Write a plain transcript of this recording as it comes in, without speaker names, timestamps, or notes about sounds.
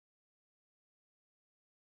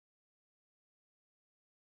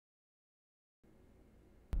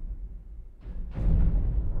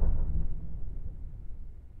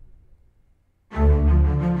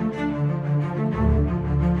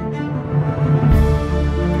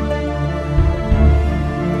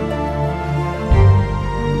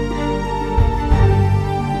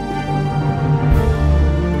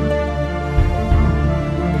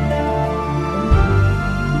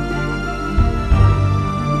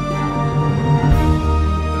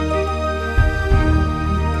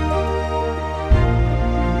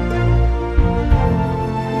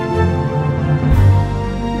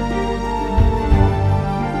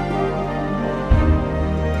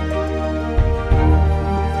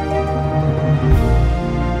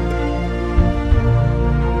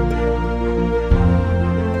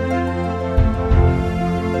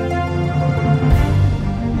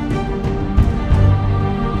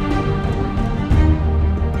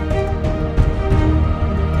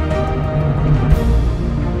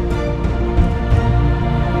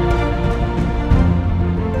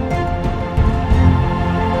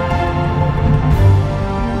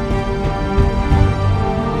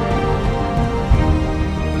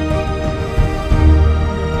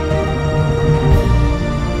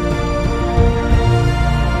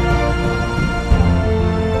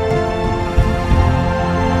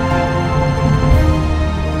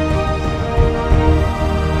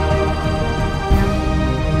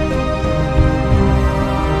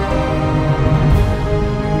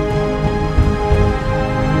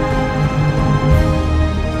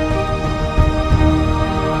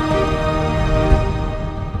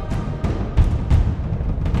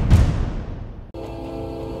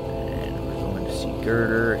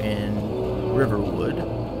Girder and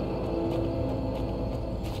Riverwood.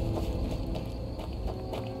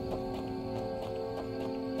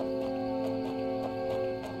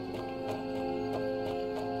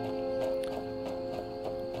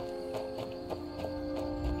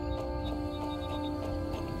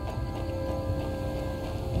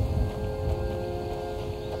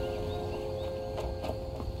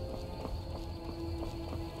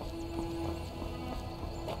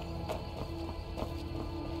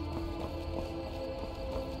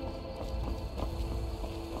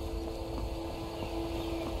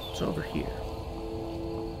 Over here.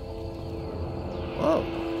 Whoa.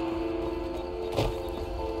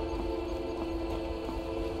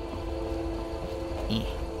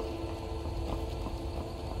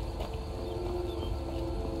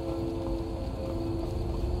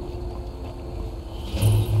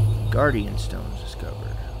 Guardian stones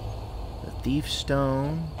discovered. The Thief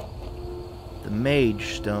Stone, the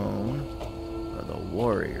Mage Stone, or the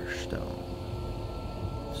Warrior Stone.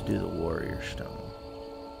 Let's do the Warrior Stone.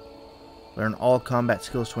 Learn all combat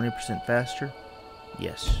skills 20% faster?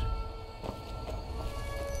 Yes.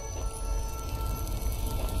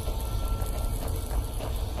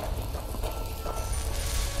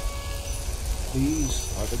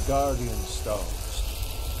 These are the Guardian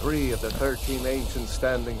Stones. 3 of the 13 ancient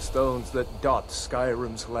standing stones that dot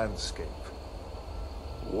Skyrim's landscape.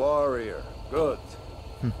 Warrior, good.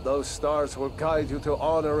 Those stars will guide you to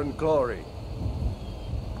honor and glory.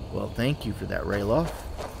 Well, thank you for that, Rayloff.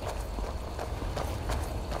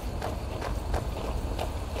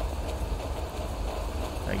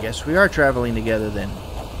 I guess we are traveling together then.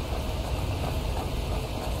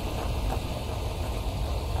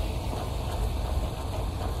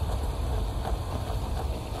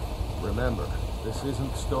 Remember, this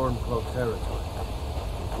isn't Stormcloak territory.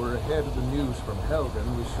 If we're ahead of the news from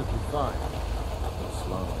Helgen, we should be fine. As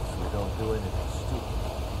long as we don't do anything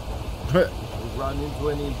stupid. If we run into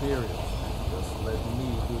any Imperials, just let me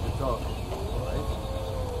do the talking, alright?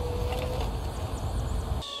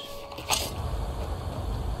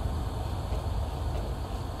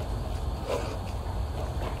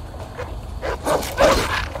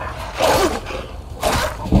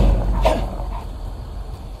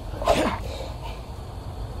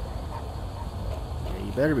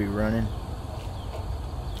 Better be running.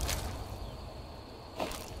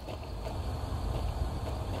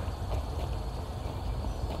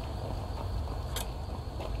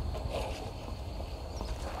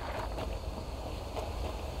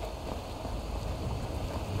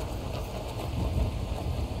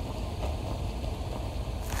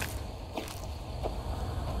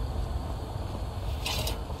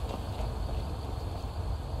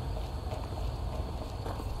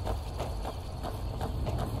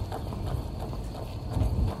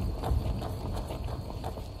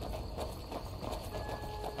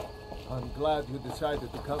 I'm glad you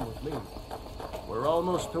decided to come with me. We're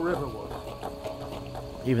almost to Riverwood.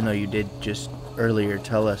 Even though you did just earlier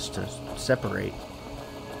tell us to separate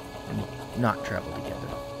and not travel together.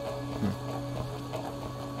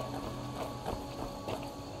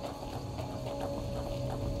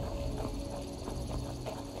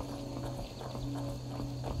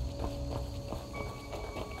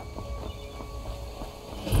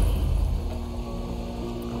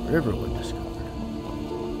 Riverwood discovered.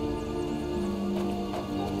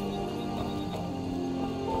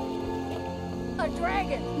 A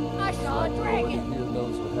dragon! I saw a dragon!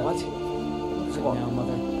 What? What now,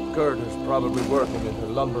 Mother? Girder's probably working in her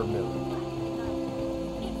lumber mill.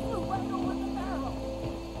 It flew right over the barrow!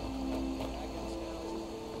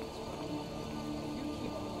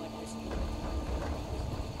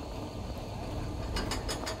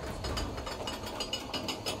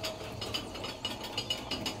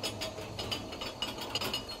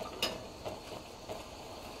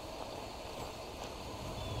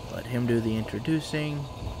 Let him do the introducing.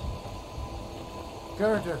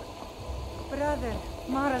 Girder! Brother,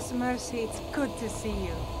 Mara's mercy, it's good to see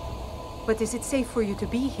you. But is it safe for you to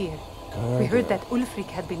be here? Girder. We heard that Ulfric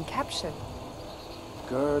had been captured.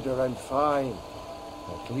 Girder, I'm fine.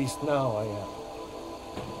 At least now I am.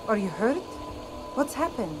 Are you hurt? What's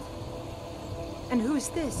happened? And who is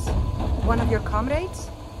this? One of your comrades?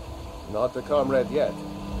 Not a comrade yet,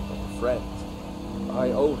 but a friend.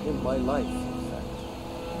 I owe him my life, in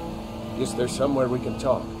fact. Is there somewhere we can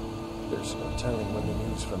talk? There's no telling when the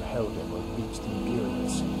news from Helgen will reach the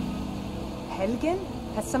Imperials. Helgen?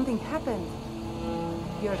 Has something happened?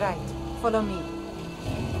 You're right. Follow me.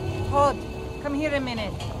 Todd, come here a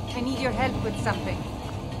minute. I need your help with something.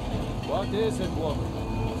 What is it, woman?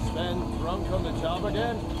 Sven drunk on the job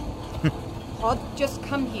again? Todd, just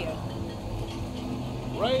come here.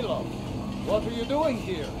 Raylo, what are you doing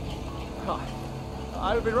here?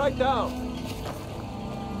 I'll be right down.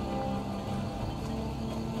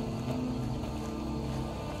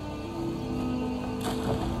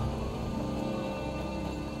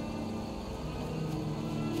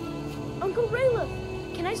 Uncle Raylo,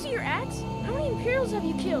 can I see your axe? How many Imperials have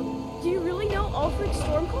you killed? Do you really know Ulfric's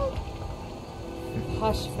Stormcloak?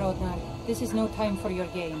 Hush, Frodnar. This is no time for your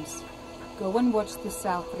games. Go and watch the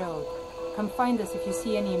South Road. Come find us if you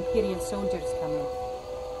see any Imperial soldiers coming.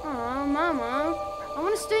 Aw, Mama. I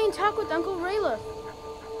want to stay and talk with Uncle Raylo.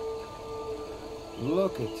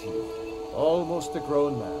 Look at you. Almost a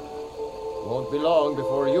grown man. Won't be long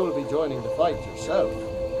before you'll be joining the fight yourself.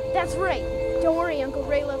 That's right. Don't worry, Uncle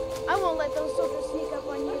Raylo. I won't let those soldiers sneak up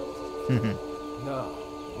on you. Now,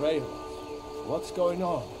 Raylo, what's going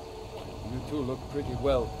on? You two look pretty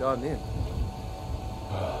well done in.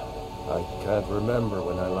 I can't remember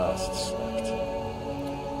when I last slept.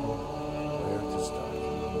 Where to start?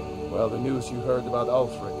 Well, the news you heard about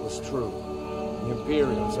Ulfric was true. The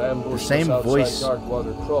Imperials ambushed us outside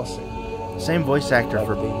Darkwater Crossing. Same voice actor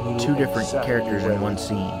for two different characters in one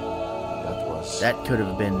scene. That could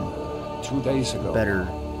have been 2 days ago. Better.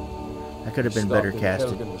 That could have been better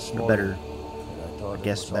casted. Or better. I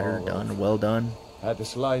guess better done. Well done. Had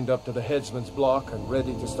us lined up to the headsman's block and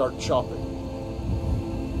ready to start chopping.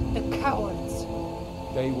 The cowards.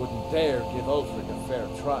 They wouldn't dare give Ulfric a fair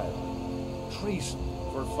trial. Treason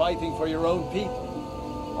for fighting for your own people.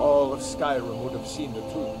 All of Skyrim would have seen the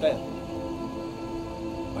truth then.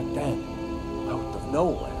 But then, out of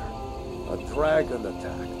nowhere, a dragon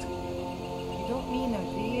attacked. You don't mean a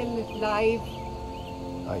real, live...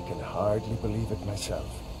 I can hardly believe it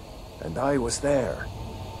myself. And I was there.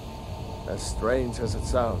 As strange as it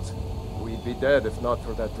sounds, we'd be dead if not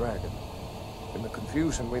for that dragon. In the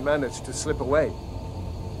confusion, we managed to slip away.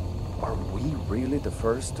 Are we really the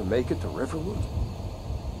first to make it to Riverwood?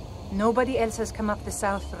 Nobody else has come up the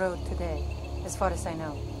South Road today, as far as I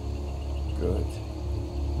know. Good.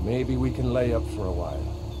 Maybe we can lay up for a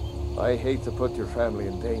while. I hate to put your family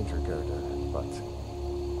in danger, Gerda, but...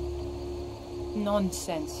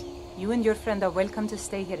 Nonsense. You and your friend are welcome to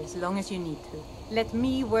stay here as long as you need to. Let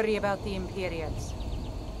me worry about the Imperials.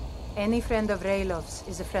 Any friend of Raylov's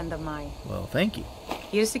is a friend of mine. Well, thank you.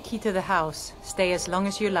 Here's the key to the house. Stay as long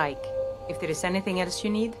as you like. If there is anything else you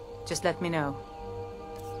need, just let me know.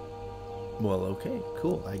 Well, okay,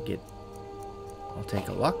 cool. I'll take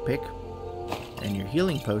a lockpick and your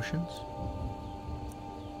healing potions.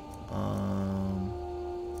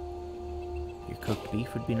 Your cooked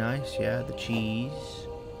beef would be nice. Yeah, the cheese.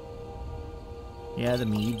 Yeah, the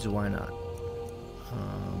meads. Why not?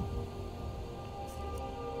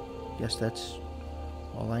 Guess that's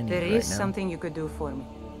all I need. There right is now. something you could do for me.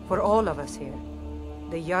 For all of us here.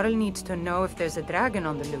 The Jarl needs to know if there's a dragon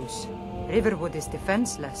on the loose. Riverwood is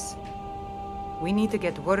defenseless. We need to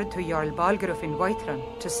get word to Jarl Balgruuf in Whiterun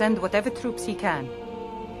to send whatever troops he can.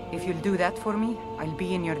 If you'll do that for me, I'll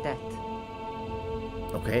be in your debt.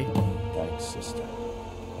 Okay. Thanks, sister.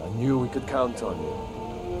 I knew we could count on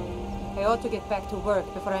you. I ought to get back to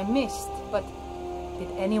work before I missed, but did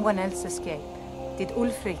anyone else escape? Did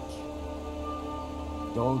Ulfric?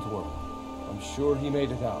 Don't worry. I'm sure he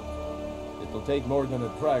made it out. It'll take more than a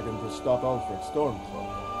dragon to stop Ulfric's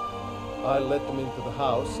Stormcloak. I'll let them into the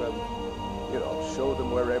house and, show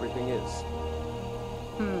them where everything is.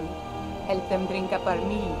 Help them drink up our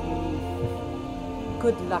mead, you mean?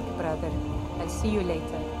 Good luck, brother. I'll see you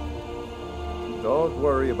later. Don't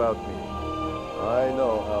worry about me. I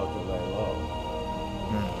know how to lay low.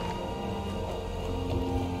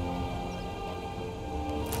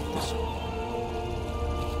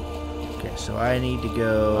 Okay, so I need to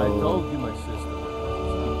go... I told you my sister.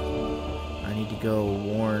 I need to go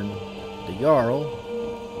warn the Jarl.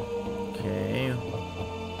 Okay.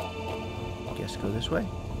 Guess go this way.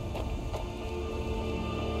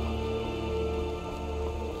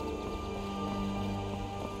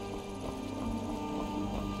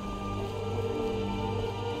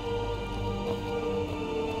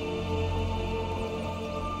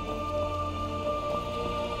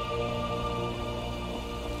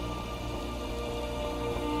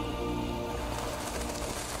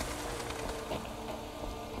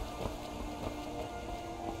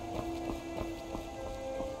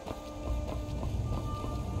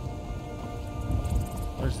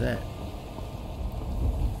 What is that?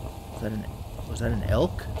 Was that an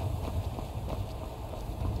elk?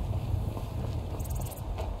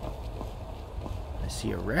 I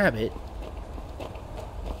see a rabbit.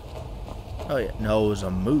 Oh yeah, no, it was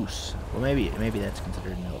a moose. Well, maybe that's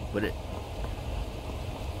considered an elk, but it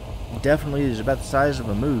definitely is about the size of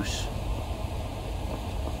a moose.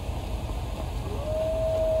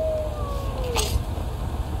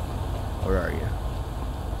 Where are you?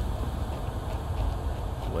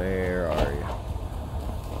 Where are you?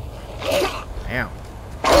 Ow.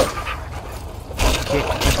 Kick.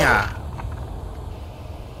 Yeah.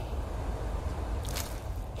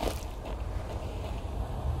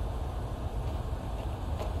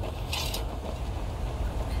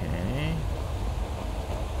 Okay.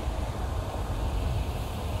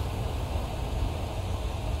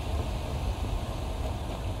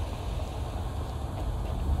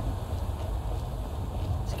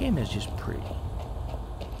 This game is just pretty.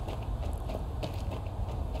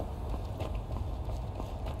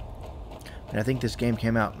 And I think this game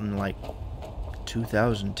came out in like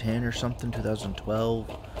 2010 or something,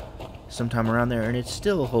 2012, sometime around there, and it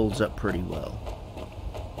still holds up pretty well.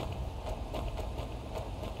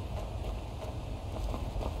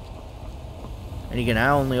 And again, I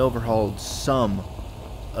only overhauled some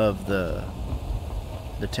of the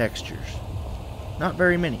textures. Not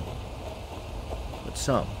very many, but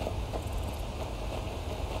some.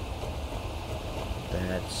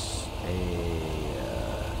 That's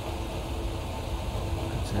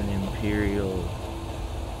an Imperial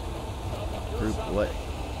group. What?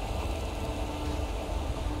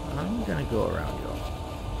 I'm gonna go around y'all.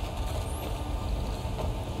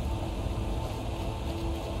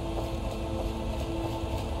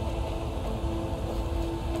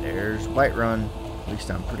 There's Whiterun. At least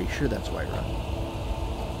I'm pretty sure that's Whiterun.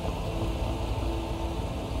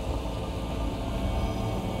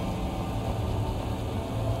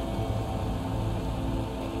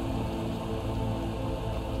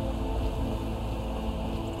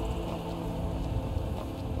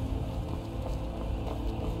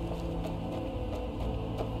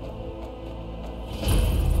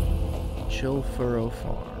 Furrow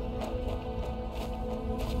Farm.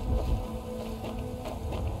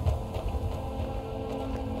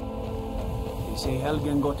 They say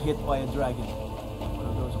Helgen got hit by a dragon. One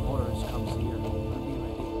of those horrors comes here. We'll be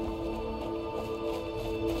ready.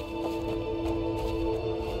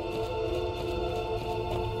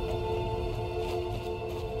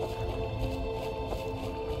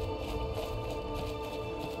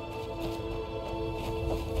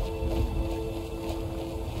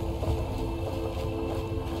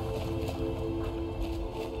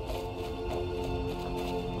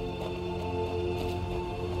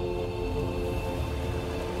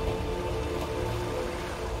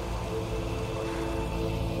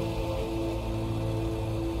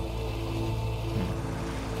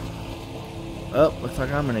 Oh, looks like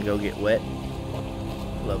I'm gonna go get wet.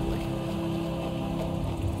 Lovely.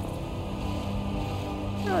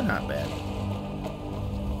 No, not bad.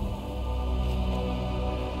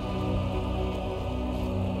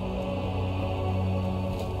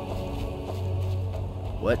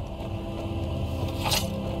 What?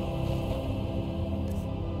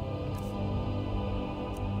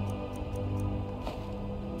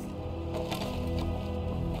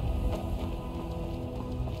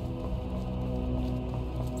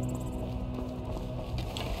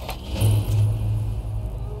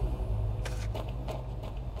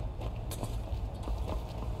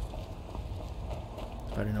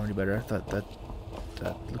 I didn't know any better. I thought that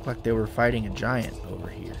looked like they were fighting a giant over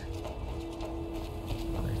here.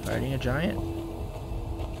 Are they fighting a giant?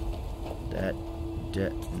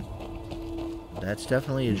 That's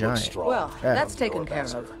definitely a giant. Well, that's taken care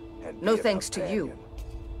of. No thanks to you.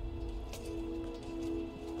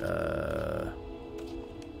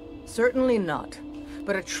 Certainly not.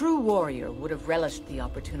 But a true warrior would have relished the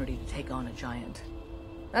opportunity to take on a giant.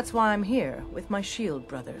 That's why I'm here, with my shield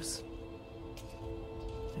brothers.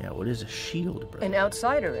 Yeah, what is a shield, brother? An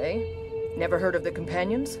outsider, eh? Never heard of the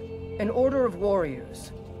Companions? An order of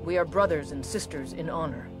warriors. We are brothers and sisters in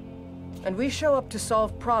honor. And we show up to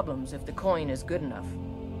solve problems if the coin is good enough.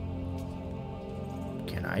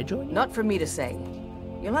 Can I join you? Not for me to say.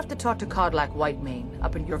 You'll have to talk to Kodlak Whitemane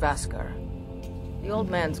up in Jorvaskar. The old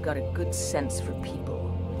man's got a good sense for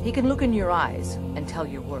people. He can look in your eyes and tell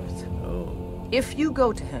your worth. Oh. If you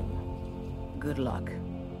go to him, good luck.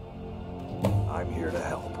 I'm here to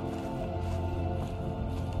help.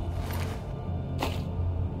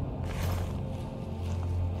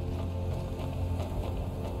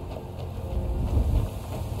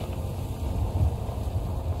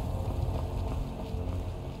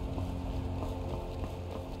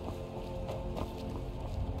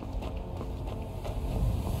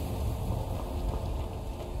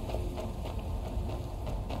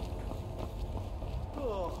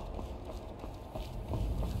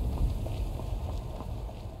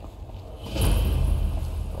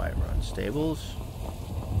 Stables.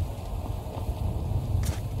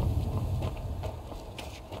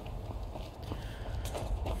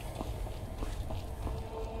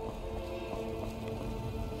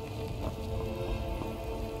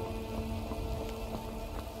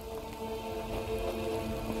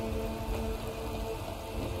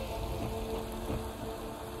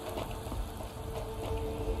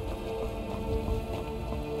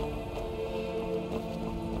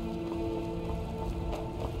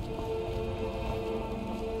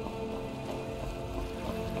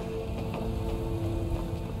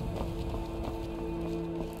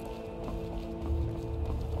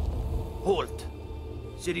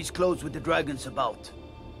 City's closed with the dragons about.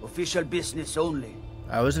 Official business only.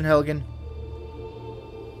 I was in Helgen.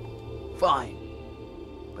 Fine.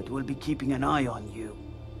 But we'll be keeping an eye on you.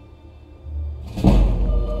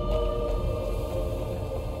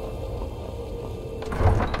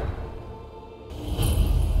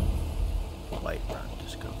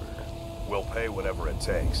 We'll pay whatever it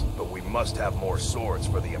takes, but we must have more swords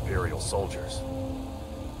for the Imperial soldiers.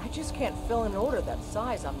 I just can't fill an order that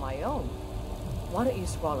size on my own. Why don't you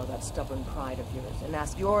swallow that stubborn pride of yours and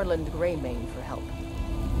ask Yorland Greymane for help?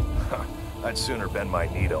 I'd sooner bend my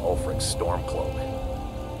knee to Ulfric's Stormcloak.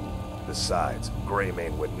 Besides,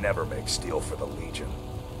 Greymane would never make steel for the Legion.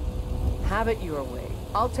 Have it your way.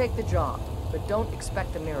 I'll take the job, but don't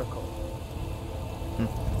expect a miracle.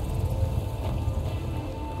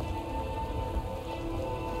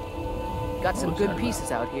 Got some good pieces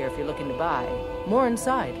out here if you're looking to buy. More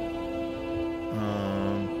inside.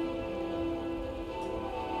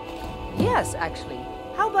 Yes, actually.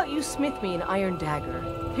 How about you smith me an iron dagger?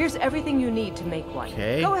 Here's everything you need to make one.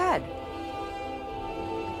 Okay. Go ahead.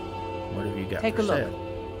 What have you got Take for a look. sale?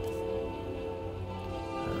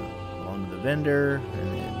 Along with the vendor,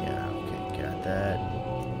 and then, yeah, okay, got that.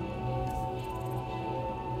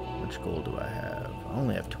 Which gold do I have? I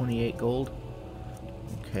only have 28 gold.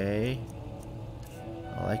 Okay.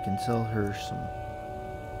 Well, I can sell her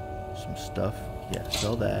some stuff. Yeah,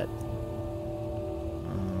 sell that.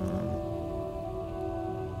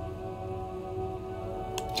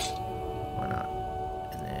 Why not?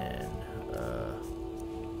 And then,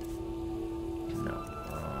 no.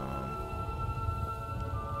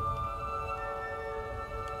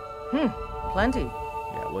 Plenty.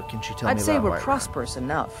 Yeah, what can she tell me I'd about say we're Whiterun? prosperous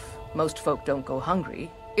enough. Most folk don't go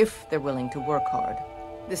hungry, if they're willing to work hard.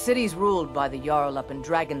 The city's ruled by the Jarl up in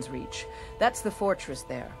Dragon's Reach. That's the fortress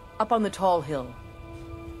there, up on the tall hill.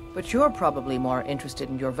 But you're probably more interested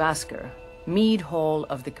in your Vasker, Mead Hall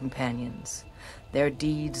of the Companions. Their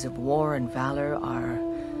deeds of war and valor are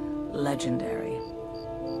legendary.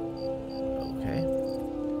 Okay.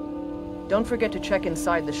 Don't forget to check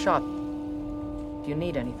inside the shop if you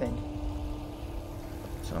need anything.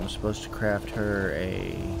 So I'm supposed to craft her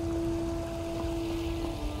a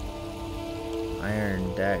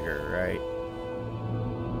iron dagger, right?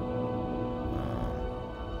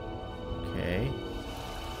 Okay.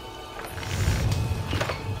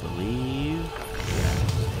 Believe. Yeah,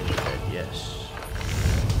 yes.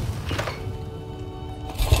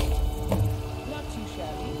 Not too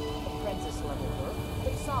shabby. Apprentice level work,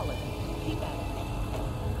 but solid. Keep at it.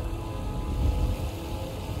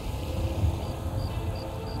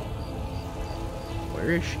 Where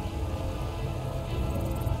is she?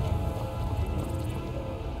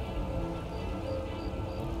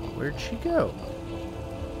 Where'd she go?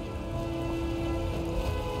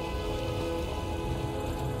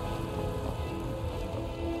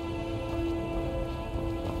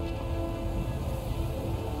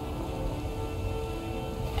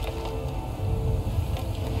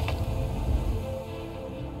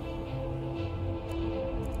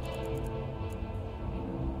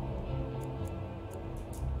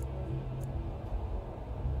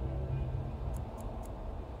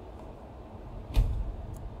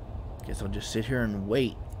 Guess I'll just sit here and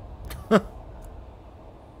wait. I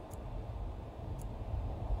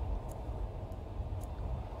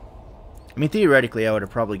mean, theoretically, I would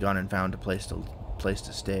have probably gone and found a place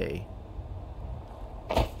to stay.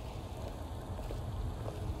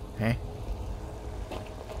 Hey.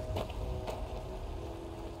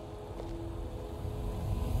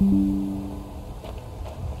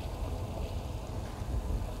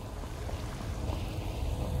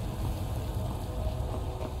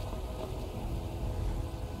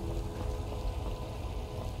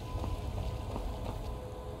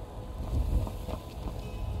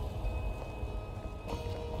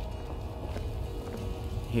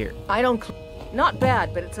 Here. I don't... Not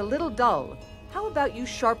bad, but it's a little dull. How about you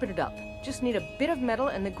sharpen it up? Just need a bit of metal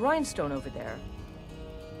and the grindstone over there.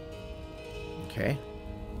 Okay.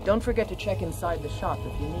 Don't forget to check inside the shop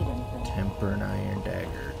if you need anything. Temper and iron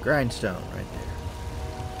dagger. Grindstone right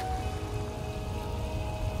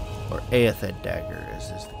there. Or Aethed dagger,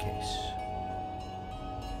 as is the case.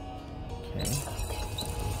 Okay.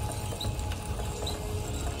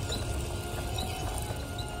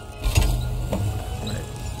 I'm gonna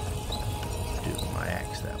do my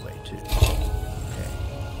axe that way too. Okay.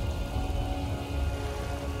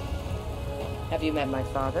 Have you met my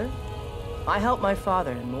father? I help my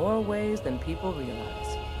father in more ways than people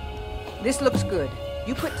realize. This looks good.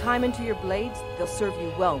 You put time into your blades, they'll serve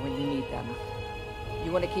you well when you need them.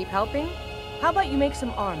 You want to keep helping? How about you make some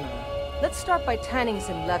armor? Let's start by tanning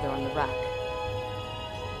some leather on the rack.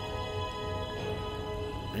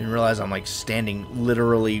 I didn't realize I'm like standing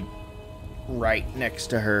literally right next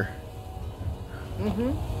to her.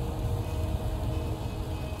 Mm-hmm.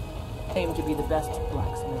 Aim to be the best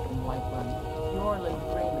blacksmith in Whiterun. Jarl and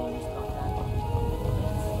Greymane's got that one.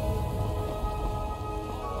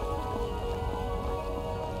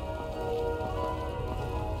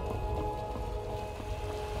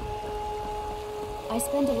 I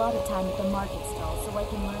spend a lot of time at the market stall so I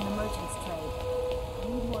can learn the merchant's trade. I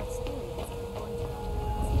need more experience if I'm going to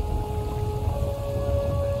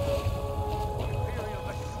Imperial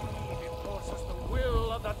machine enforces the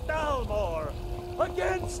will of the Dalmor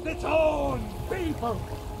against its own people.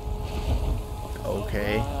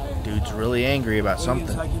 Okay. Dude's really angry about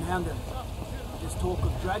something. I can handle. This talk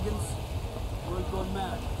of dragons, world gone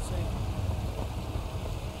mad. Say.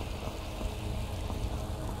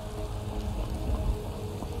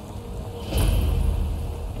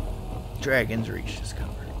 Dragon's Reach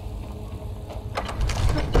discovered.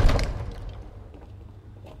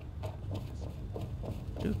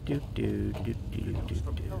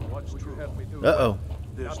 Uh-oh.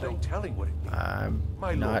 There's no telling what it means. I'm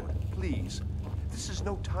My not... lord, please. This is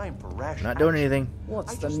no time for rash Not doing action. anything.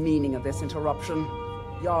 What's the meaning of this interruption?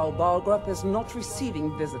 Jarl Balgruuf is not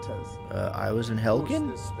receiving visitors. I was in Helgen?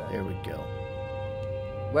 Who's this then? There we go.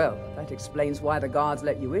 Well, that explains why the guards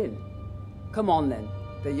let you in. Come on then.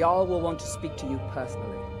 The Jarl will want to speak to you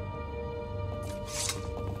personally.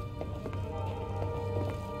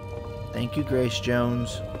 Thank you, Grace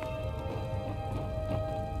Jones.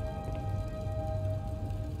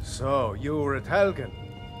 So, you were at Helgen.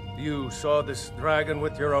 You saw this dragon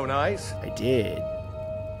with your own eyes? I did.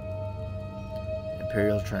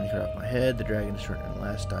 Imperial's trying to cut off my head. The dragon is turning.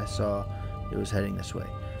 Last I saw, it was heading this way.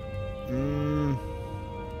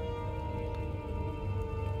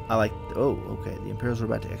 I like... Oh, okay. The Imperials were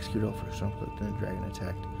about to execute Ulfric Stormcloak, then the dragon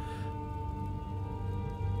attacked.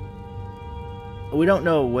 We don't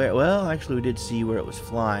know where... Well, actually, we did see where it was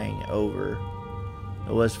flying over.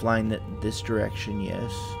 It was flying this direction,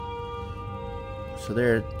 yes. So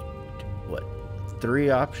there are, what, 3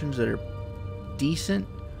 options that are decent.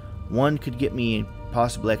 One could get me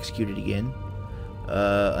possibly executed again.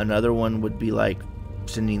 Another one would be like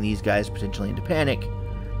sending these guys potentially into panic.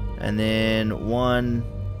 And then one...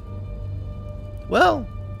 Well,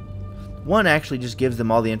 one actually just gives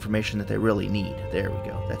them all the information that they really need. There we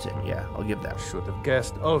go. That's it. Yeah, I'll give that. Should have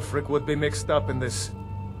guessed Ulfric would be mixed up in this.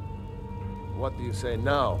 What do you say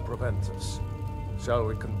now, Apprentice? Shall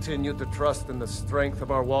we continue to trust in the strength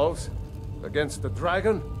of our walls against the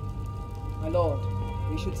dragon? My lord,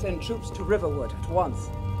 we should send troops to Riverwood at once.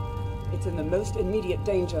 It's in the most immediate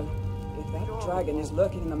danger. If that dragon is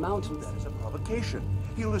lurking in the mountains... That is a provocation.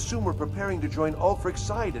 He'll assume we're preparing to join Ulfric's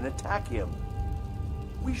side and attack him.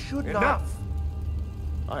 We should not... Enough!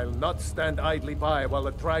 I'll not stand idly by while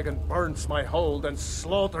the dragon burns my hold and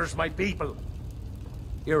slaughters my people.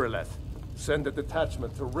 Irileth, send a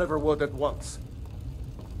detachment to Riverwood at once.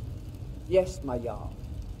 Yes, my Jarl.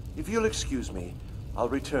 If you'll excuse me, I'll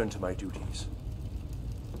return to my duties.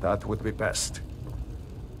 That would be best.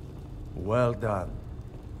 Well done.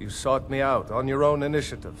 You sought me out on your own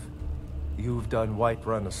initiative. You've done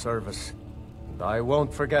Whiterun a service, and I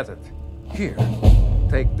won't forget it. Here,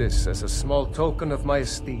 take this as a small token of my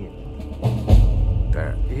esteem.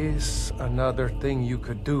 There is another thing you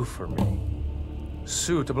could do for me.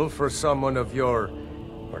 Suitable for someone of your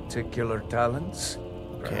particular talents,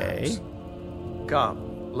 Okay. perhaps.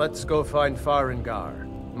 Come, let's go find Farengar,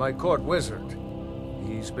 my court wizard.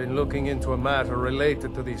 He's been looking into a matter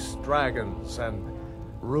related to these dragons and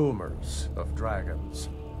rumors of dragons.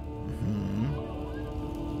 I'm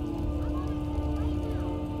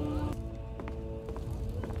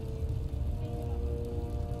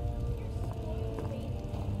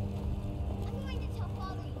going to tell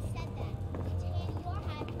Father you said that. Tan your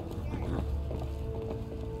hat and hear it.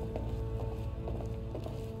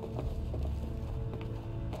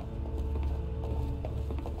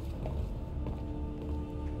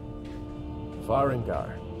 Farengar,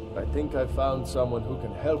 I think I found someone who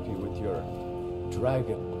can help you with your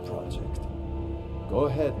dragon project. Go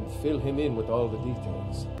ahead and fill him in with all the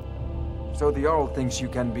details. So the Jarl thinks you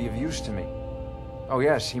can be of use to me. Oh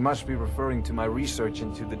yes, he must be referring to my research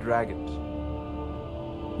into the dragons.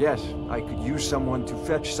 Yes, I could use someone to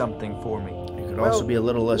fetch something for me. It could also be a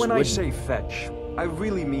little less when I wooden. say fetch, I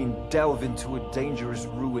really mean delve into a dangerous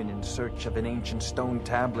ruin in search of an ancient stone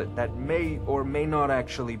tablet that may or may not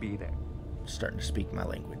actually be there. Starting to speak my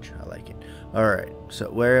language. I like it. Alright, so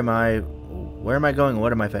where am I going?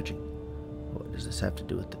 What am I fetching? What does this have to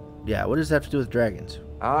do with what does this have to do with dragons?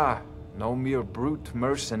 Ah, no mere brute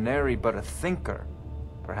mercenary, but a thinker.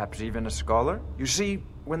 Perhaps even a scholar? You see,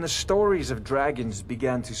 when the stories of dragons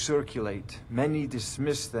began to circulate, many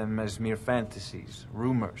dismissed them as mere fantasies,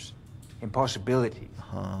 rumors, impossibilities.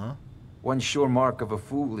 Huh? One sure mark of a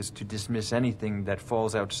fool is to dismiss anything that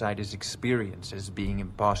falls outside his experience as being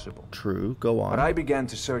impossible. True, go on. But I began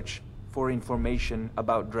to search for information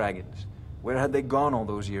about dragons. Where had they gone all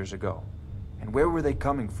those years ago? And where were they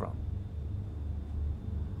coming from?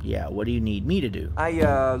 Yeah, what do you need me to do? I,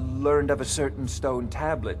 learned of a certain stone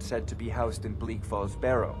tablet said to be housed in Bleak Falls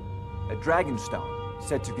Barrow. A Dragonstone,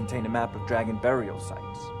 said to contain a map of dragon burial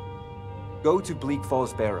sites. Go to Bleak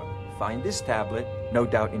Falls Barrow, find this tablet, no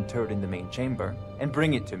doubt interred in the main chamber, and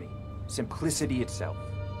bring it to me. Simplicity itself.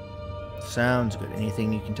 Sounds good.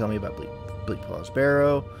 Anything you can tell me about Bleak Falls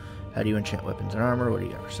Barrow? How do you enchant weapons and armor? What do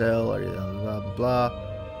you got for sale? Blah, blah,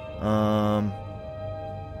 blah.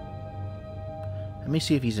 Let me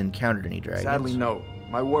see if he's encountered any dragons. Sadly, no.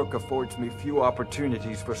 My work affords me few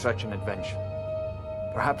opportunities for such an adventure.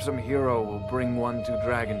 Perhaps some hero will bring one to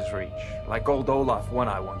Dragon's Reach, like old Olaf one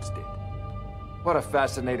I once did. What a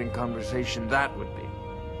fascinating conversation that would be.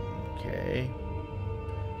 Okay.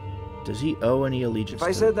 Does he owe any allegiance to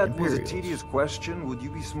to If I said that Imperials? was a tedious question, would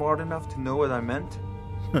you be smart enough to know what I meant?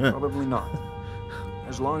 Probably not.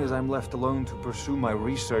 As long as I'm left alone to pursue my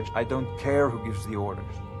research, I don't care who gives the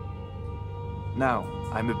orders. Now,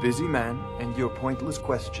 I'm a busy man, and your pointless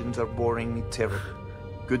questions are boring me terribly.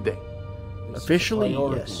 Good day. Officially,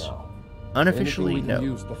 yes. Unofficially, Anything we can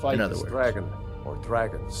no. use to fight In other this words. dragon, or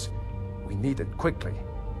dragons. We need it quickly,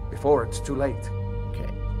 before it's too late. Okay.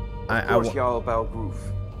 Of course, Jarl Balgruuf.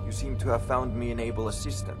 You seem to have found me an able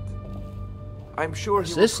assistant. I'm sure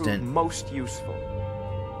he will prove most useful.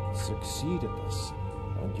 Succeed at this,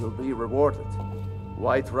 and you'll be rewarded.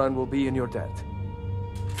 Whiterun will be in your debt.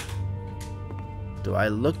 Do I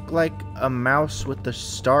look like a mouse with the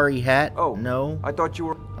starry hat? Oh, no. I thought you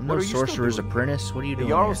were... I'm no sorcerer's apprentice. What are you doing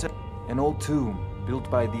Jarl here? said an old tomb built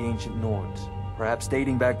by the ancient Nords, perhaps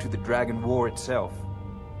dating back to the Dragon War itself.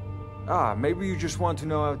 Ah, maybe you just want to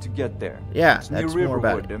know how to get there. Yeah, it's near that's more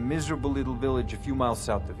about Riverwood, a miserable little village a few miles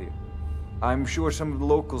south of here. I'm sure some of the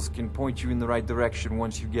locals can point you in the right direction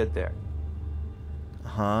once you get there.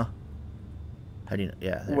 Huh? How do you know?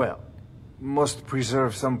 Yeah. There. Well, must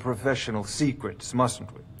preserve some professional secrets,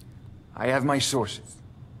 mustn't we? I have my sources.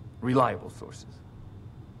 Reliable sources.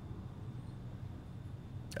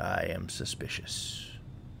 I am suspicious.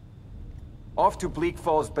 Off to Bleak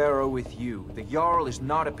Falls Barrow with you. The Jarl is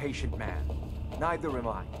not a patient man. Neither am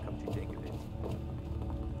I, come to think of it.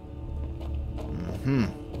 Mm-hmm.